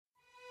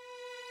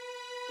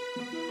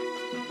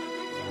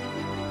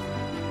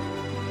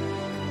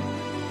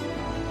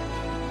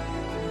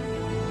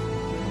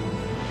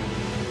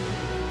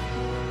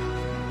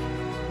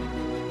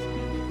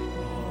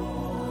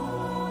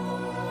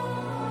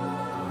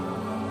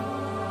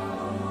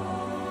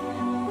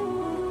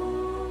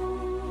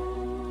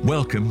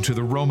Welcome to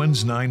the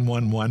Romans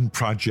 911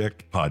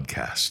 Project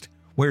podcast,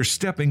 where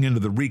stepping into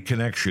the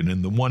reconnection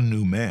in the one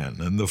new man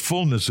and the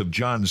fullness of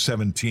John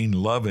 17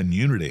 love and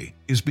unity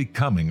is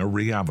becoming a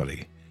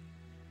reality.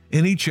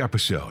 In each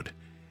episode,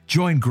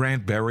 join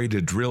Grant Berry to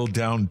drill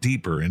down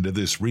deeper into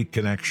this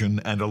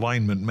reconnection and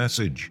alignment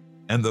message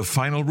and the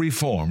final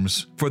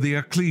reforms for the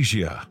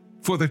ecclesia,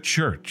 for the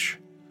church.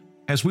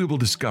 As we will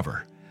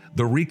discover,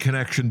 the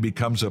reconnection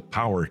becomes a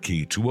power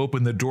key to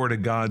open the door to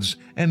God's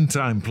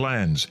end-time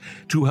plans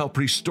to help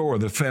restore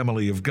the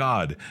family of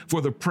God for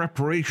the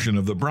preparation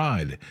of the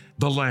bride,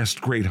 the last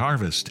great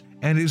harvest,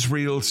 and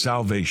Israel's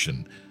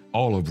salvation,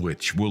 all of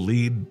which will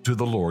lead to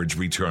the Lord's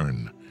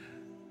return.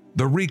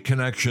 The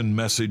reconnection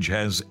message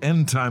has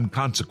end-time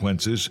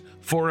consequences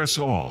for us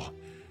all.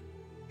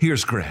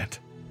 Here's Grant.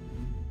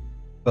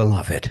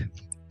 Beloved,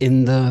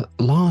 in the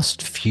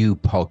last few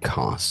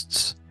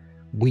podcasts,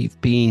 we've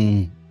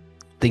been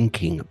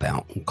thinking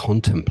about and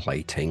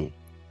contemplating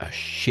a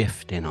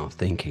shift in our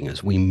thinking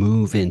as we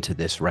move into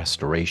this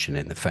restoration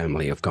in the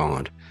family of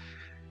God.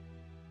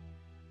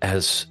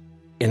 As,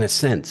 in a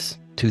sense,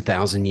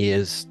 2,000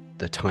 years,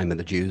 the time of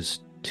the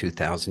Jews,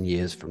 2,000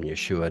 years from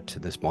Yeshua to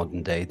this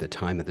modern day, the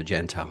time of the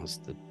Gentiles,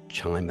 the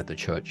time of the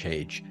church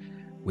age,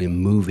 we're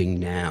moving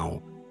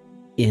now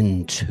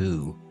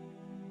into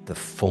the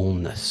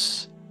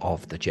fullness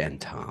of the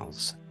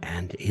Gentiles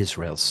and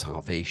Israel's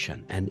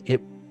salvation, and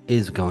it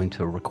is going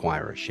to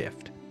require a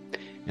shift.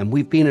 And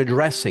we've been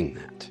addressing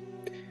that.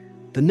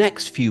 The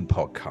next few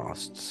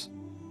podcasts,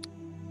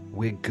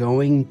 we're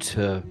going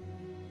to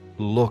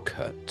look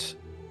at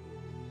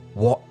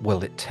what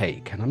will it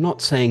take. And I'm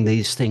not saying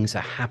these things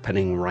are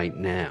happening right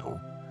now,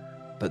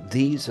 but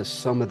these are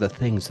some of the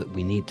things that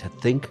we need to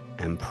think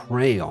and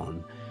pray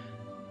on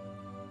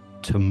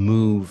to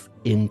move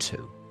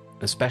into,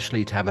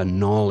 especially to have a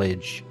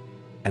knowledge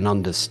and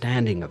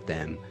understanding of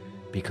them,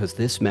 because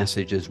this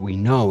message, as we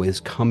know, is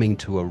coming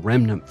to a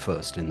remnant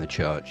first in the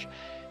church.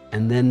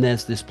 And then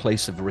there's this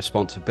place of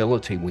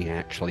responsibility we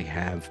actually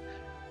have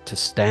to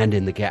stand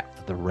in the gap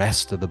for the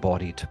rest of the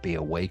body to be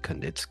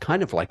awakened. It's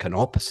kind of like an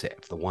opposite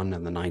of the 1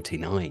 and the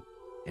 99,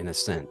 in a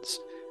sense.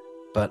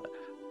 But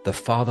the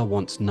Father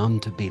wants none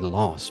to be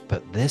lost.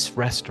 But this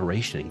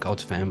restoration in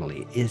God's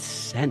family is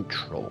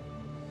central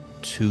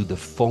to the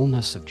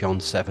fullness of John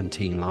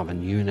 17, love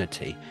and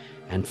unity,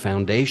 and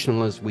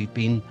foundational, as we've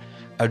been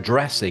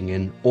addressing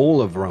in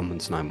all of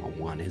Romans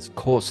 9:1, is, of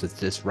course, is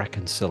this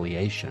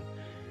reconciliation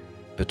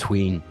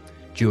between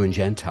Jew and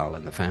Gentile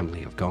and the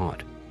family of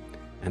God,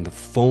 and the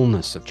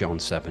fullness of John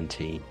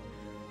 17,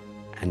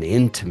 and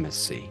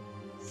intimacy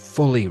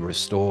fully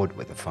restored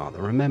with the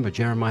Father. Remember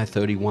Jeremiah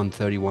 31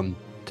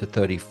 to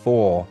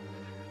 34,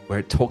 where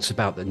it talks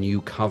about the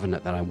new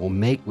covenant that I will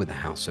make with the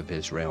house of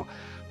Israel,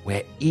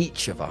 where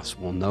each of us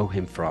will know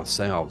him for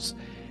ourselves.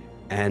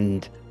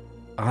 And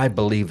I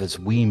believe as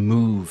we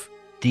move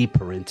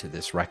deeper into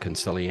this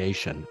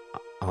reconciliation,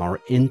 our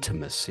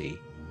intimacy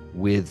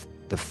with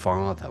the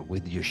Father,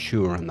 with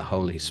Yeshua and the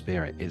Holy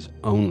Spirit, is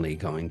only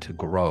going to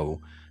grow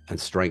and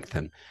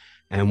strengthen,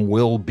 and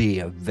will be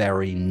a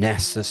very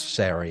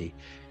necessary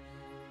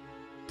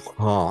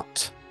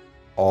part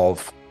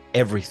of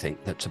everything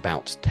that's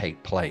about to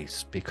take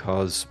place.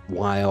 Because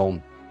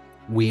while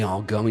we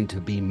are going to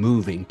be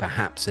moving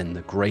perhaps in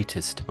the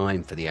greatest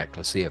time for the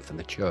ecclesia, for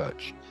the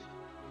church,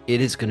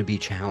 it is going to be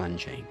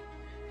challenging.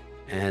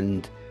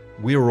 And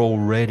we're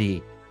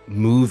already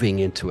moving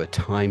into a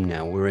time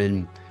now. We're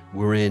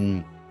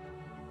in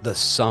the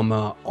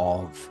summer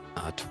of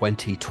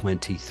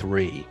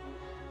 2023.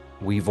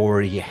 We've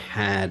already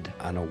had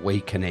an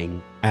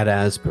awakening at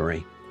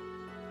Asbury,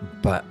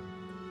 but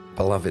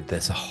beloved,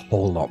 there's a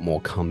whole lot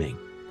more coming.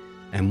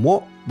 And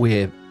what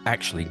we're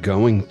actually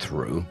going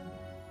through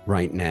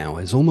right now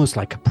is almost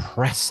like a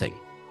pressing.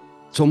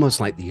 It's almost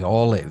like the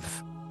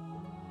olive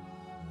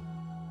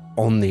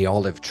on the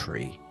olive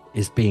tree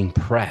is being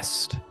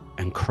pressed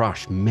and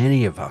crushed.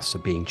 Many of us are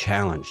being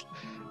challenged.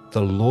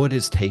 The Lord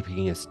is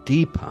taking us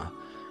deeper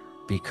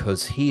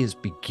because he is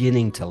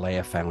beginning to lay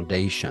a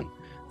foundation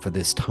for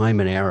this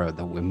time and era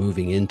that we're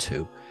moving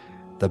into.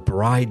 The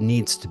bride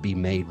needs to be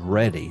made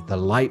ready. The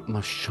light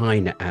must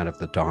shine out of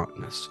the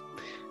darkness.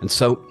 And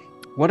so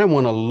what I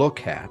want to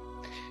look at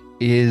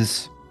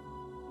is,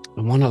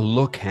 I want to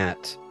look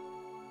at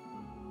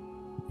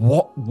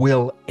what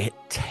will it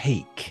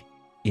take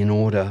in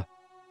order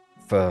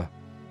for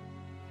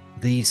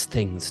these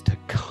things to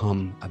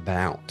come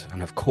about.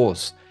 And of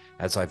course,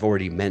 as I've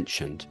already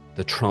mentioned,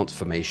 the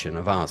transformation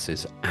of us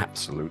is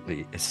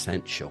absolutely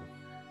essential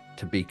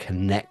to be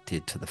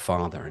connected to the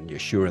Father and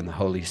Yeshua and the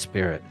Holy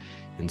Spirit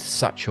in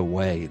such a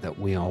way that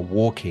we are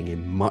walking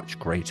in much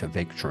greater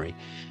victory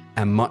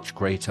and much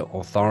greater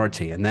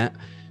authority. And that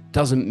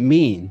doesn't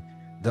mean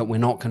that we're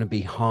not going to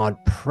be hard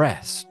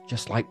pressed,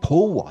 just like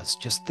Paul was.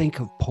 Just think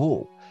of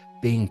Paul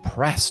being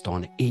pressed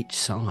on each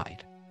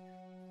side.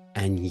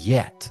 And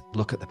yet,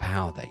 look at the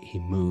power that he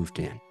moved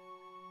in.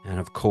 And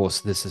of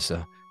course, this is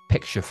a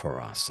picture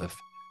for us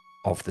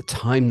of the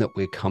time that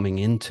we're coming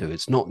into.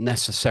 It's not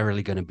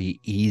necessarily going to be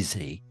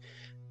easy.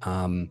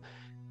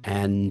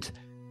 And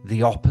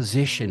the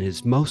opposition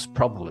is most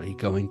probably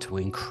going to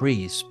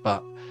increase,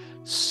 but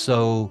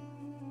so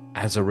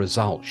as a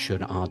result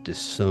should our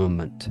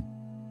discernment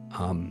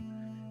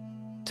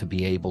to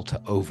be able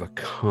to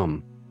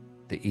overcome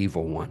the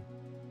evil one.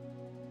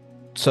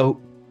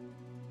 So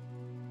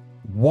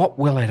what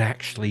will it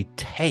actually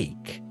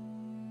take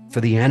for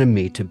the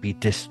enemy to be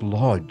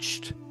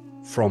dislodged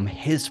from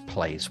his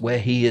place where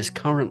he is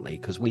currently?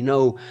 Because we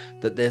know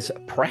that there's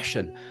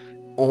oppression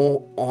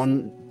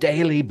on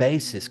daily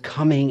basis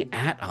coming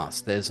at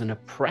us. There's an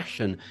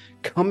oppression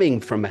coming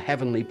from a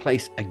heavenly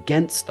place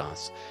against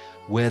us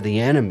where the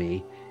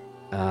enemy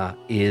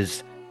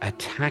is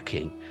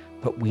attacking.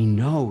 But we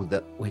know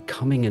that we're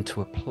coming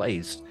into a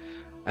place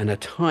and a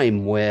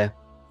time where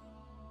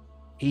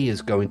he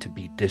is going to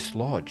be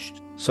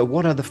dislodged. So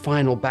what are the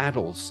final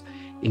battles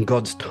in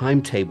God's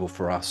timetable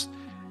for us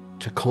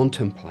to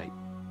contemplate?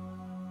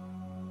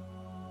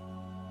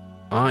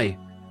 I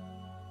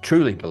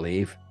truly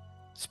believe,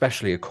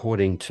 especially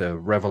according to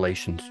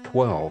Revelation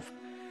 12,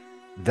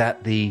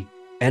 that the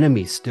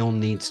enemy still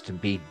needs to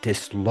be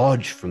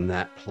dislodged from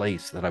that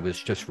place that I was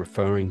just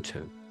referring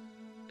to.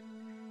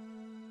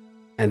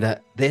 And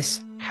that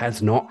this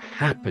has not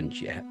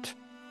happened yet.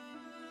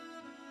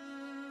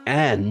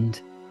 And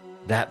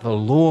that the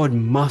Lord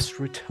must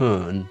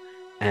return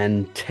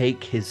and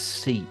take his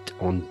seat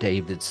on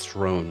David's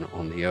throne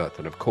on the earth.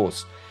 And of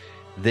course,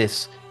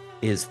 this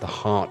is the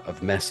heart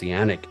of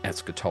messianic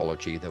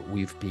eschatology that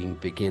we've been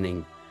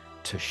beginning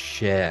to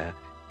share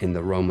in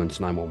the Romans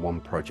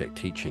 911 Project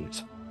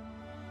teachings.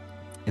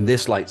 In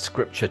this light,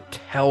 Scripture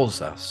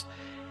tells us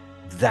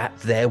that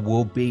there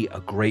will be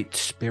a great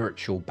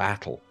spiritual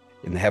battle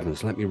in the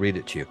heavens. Let me read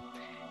it to you.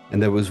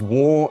 And there was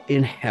war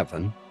in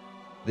heaven.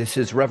 This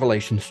is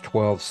Revelations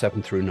 12,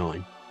 7 through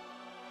 9.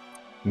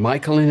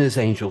 Michael and his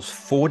angels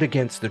fought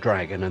against the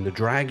dragon, and the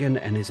dragon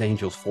and his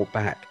angels fought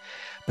back.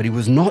 But he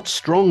was not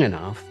strong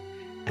enough,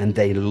 and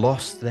they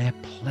lost their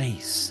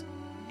place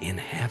in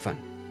heaven.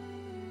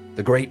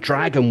 The great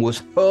dragon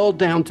was hurled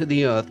down to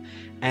the earth,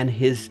 and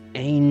his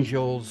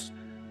angels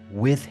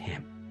with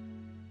him.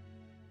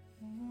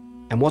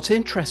 And what's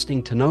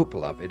interesting to note,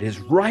 beloved, is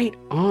right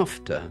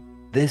after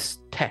this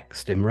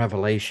text in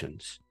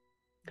Revelations,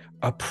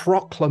 a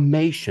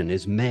proclamation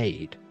is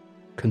made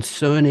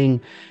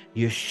concerning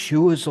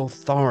Yeshua's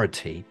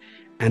authority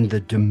and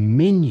the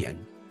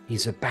dominion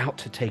he's about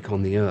to take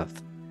on the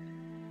earth.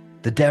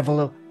 The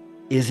devil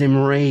is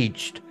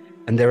enraged,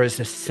 and there is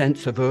a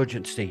sense of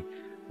urgency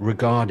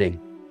regarding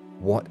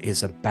what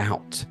is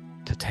about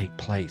to take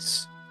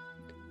place.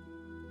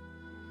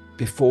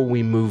 Before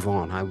we move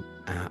on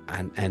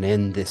and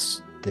end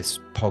this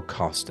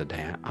podcast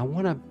today, I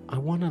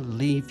want to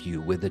leave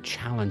you with a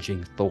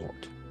challenging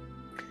thought.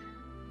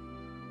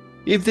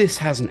 If this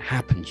hasn't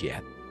happened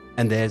yet,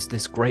 and there's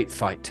this great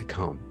fight to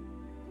come,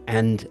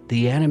 and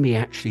the enemy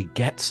actually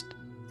gets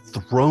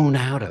thrown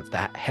out of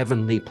that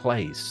heavenly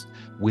place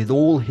with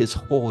all his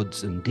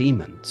hordes and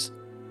demons,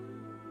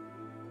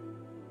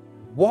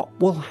 what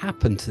will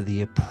happen to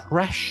the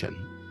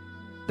oppression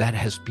that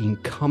has been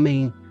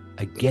coming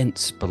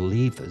against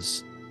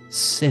believers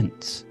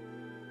since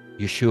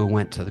Yeshua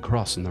went to the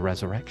cross and the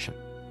resurrection?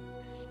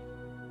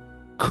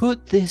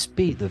 Could this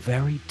be the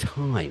very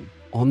time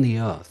on the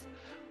earth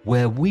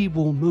where we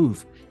will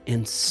move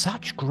in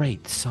such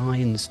great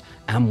signs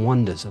and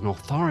wonders and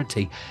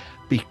authority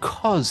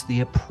because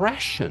the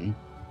oppression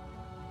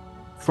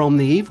from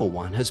the evil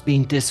one has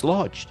been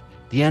dislodged?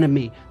 The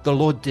enemy, the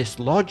Lord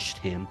dislodged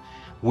him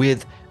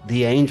with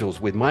the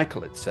angels, with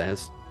Michael, it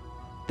says.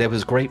 There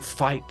was great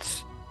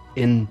fights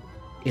in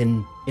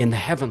the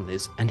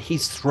heavenlies, and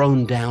he's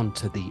thrown down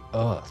to the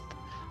earth.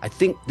 I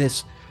think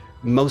this,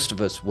 most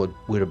of us would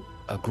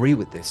agree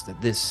with this,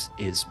 that this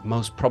is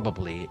most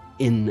probably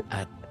in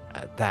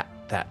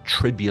that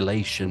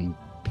tribulation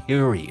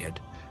period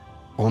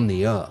on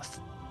the earth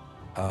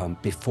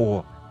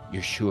before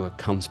Yeshua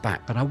comes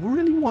back. But I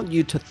really want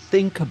you to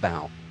think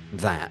about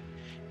that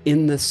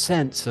in the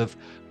sense of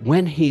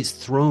when he's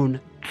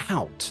thrown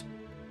out,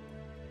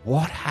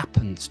 what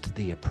happens to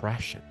the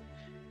oppression?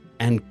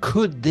 And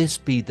could this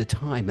be the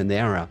time and the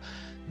era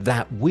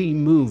that we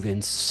move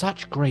in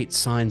such great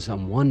signs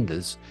and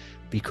wonders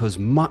because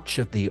much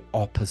of the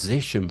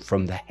opposition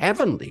from the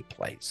heavenly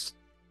place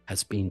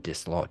has been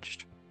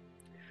dislodged?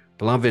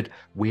 Beloved,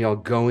 we are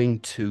going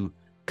to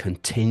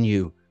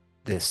continue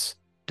this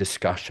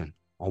discussion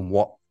on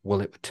what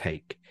will it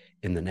take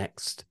in the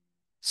next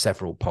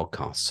several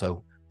podcasts.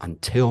 So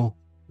until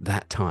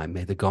that time,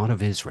 may the God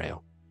of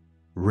Israel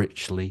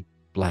richly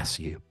bless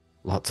you.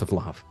 Lots of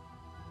love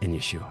in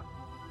Yeshua.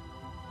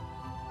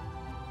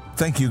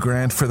 Thank you,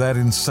 Grant, for that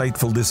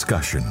insightful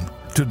discussion.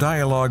 To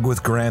dialogue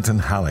with Grant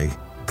and Hallie,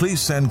 please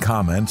send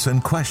comments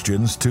and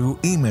questions to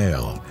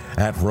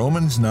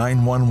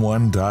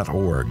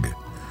email@romans911.org.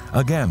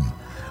 Again,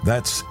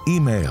 that's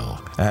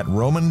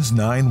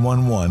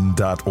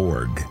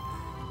email@romans911.org.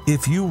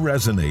 If you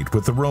resonate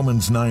with the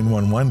Romans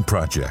 911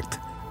 Project,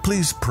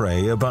 please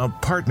pray about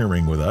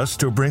partnering with us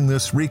to bring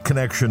this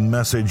reconnection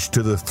message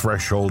to the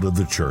threshold of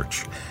the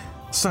church.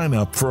 Sign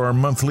up for our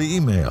monthly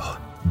email.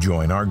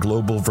 Join our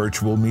global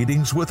virtual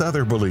meetings with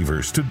other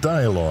believers to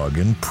dialogue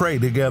and pray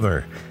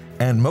together.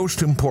 And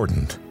most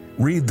important,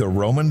 read the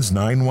Romans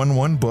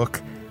 911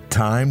 book,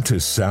 Time to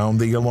Sound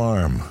the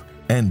Alarm,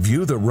 and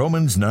view the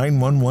Romans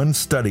 911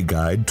 Study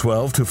Guide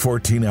 12 to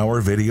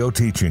 14-hour video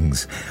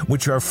teachings,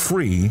 which are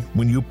free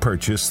when you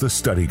purchase the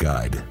study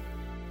guide.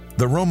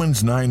 The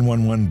Romans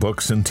 911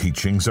 books and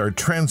teachings are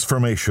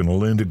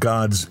transformational into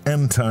God's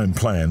end-time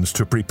plans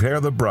to prepare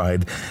the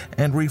bride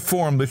and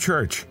reform the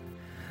church.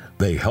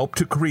 They help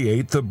to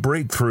create the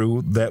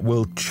breakthrough that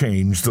will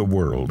change the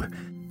world.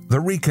 The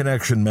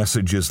reconnection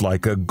message is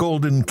like a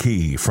golden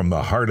key from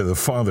the heart of the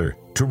Father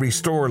to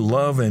restore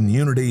love and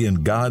unity in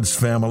God's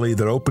family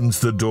that opens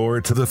the door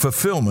to the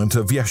fulfillment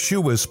of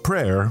Yeshua's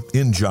prayer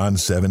in John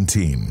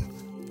 17.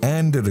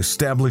 And it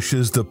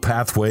establishes the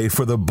pathway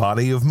for the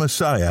body of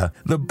Messiah,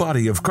 the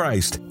body of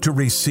Christ, to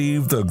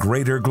receive the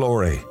greater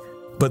glory.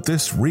 But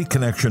this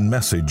reconnection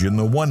message in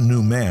the one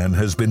new man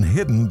has been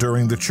hidden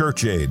during the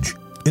church age,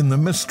 in the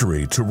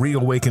mystery to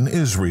reawaken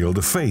Israel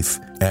to faith,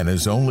 and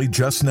is only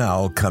just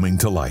now coming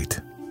to light.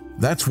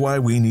 That's why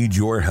we need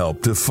your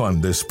help to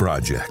fund this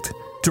project,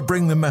 to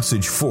bring the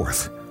message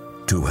forth,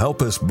 to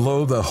help us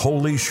blow the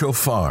holy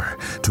shofar,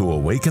 to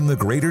awaken the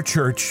greater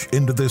church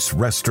into this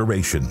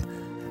restoration.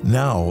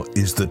 Now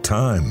is the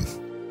time.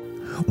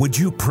 Would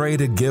you pray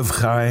to give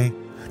chai,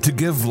 to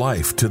give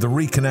life to the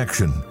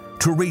reconnection,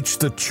 to reach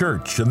the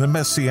church and the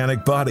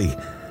messianic body,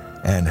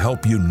 and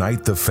help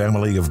unite the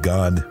family of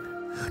God?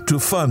 To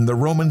fund the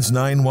Romans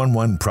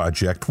 911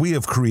 Project, we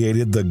have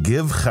created the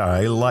Give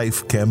Chai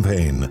Life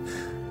campaign.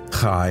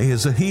 Chai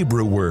is a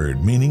Hebrew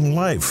word meaning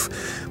life,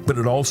 but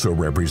it also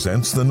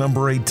represents the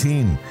number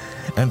 18.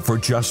 And for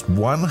just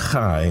one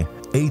chai,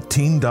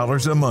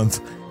 $18 a month,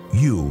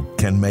 you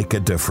can make a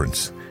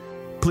difference.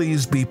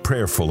 Please be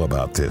prayerful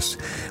about this.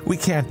 We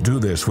can't do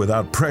this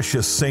without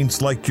precious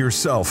saints like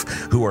yourself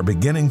who are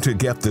beginning to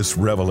get this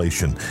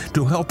revelation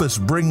to help us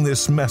bring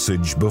this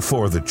message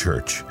before the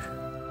church.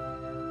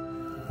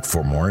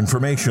 For more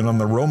information on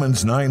the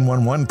Romans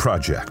 911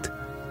 Project,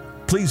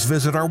 please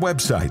visit our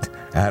website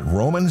at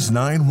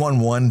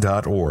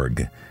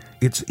romans911.org.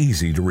 It's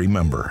easy to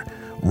remember,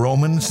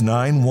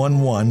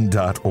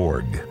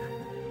 romans911.org.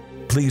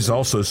 Please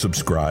also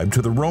subscribe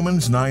to the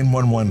Romans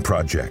 911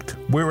 Project,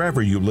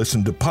 wherever you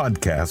listen to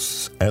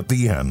podcasts at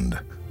the end.